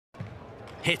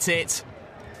Hit it.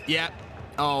 Yep.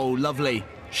 Oh, lovely.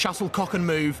 Shuttlecock and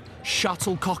move.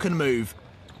 Shuttlecock and move.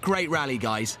 Great rally,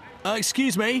 guys.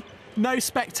 Excuse me. No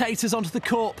spectators onto the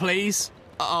court, please.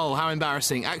 Oh, how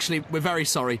embarrassing. Actually, we're very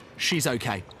sorry. She's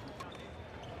okay.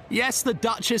 Yes, the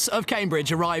Duchess of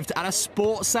Cambridge arrived at a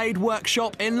SportsAid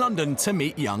workshop in London to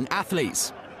meet young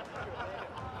athletes.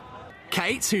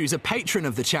 Kate, who's a patron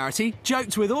of the charity,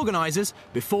 joked with organisers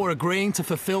before agreeing to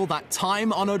fulfil that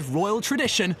time-honoured royal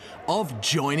tradition of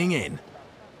joining in.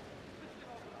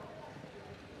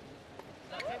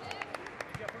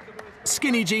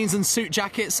 Skinny jeans and suit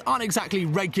jackets aren't exactly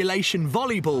regulation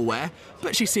volleyball wear,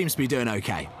 but she seems to be doing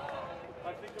okay.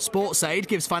 SportsAid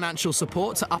gives financial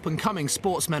support to up-and-coming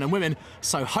sportsmen and women,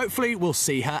 so hopefully we'll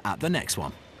see her at the next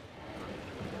one.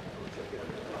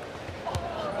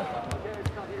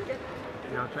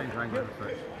 Yeah, I'll change angle.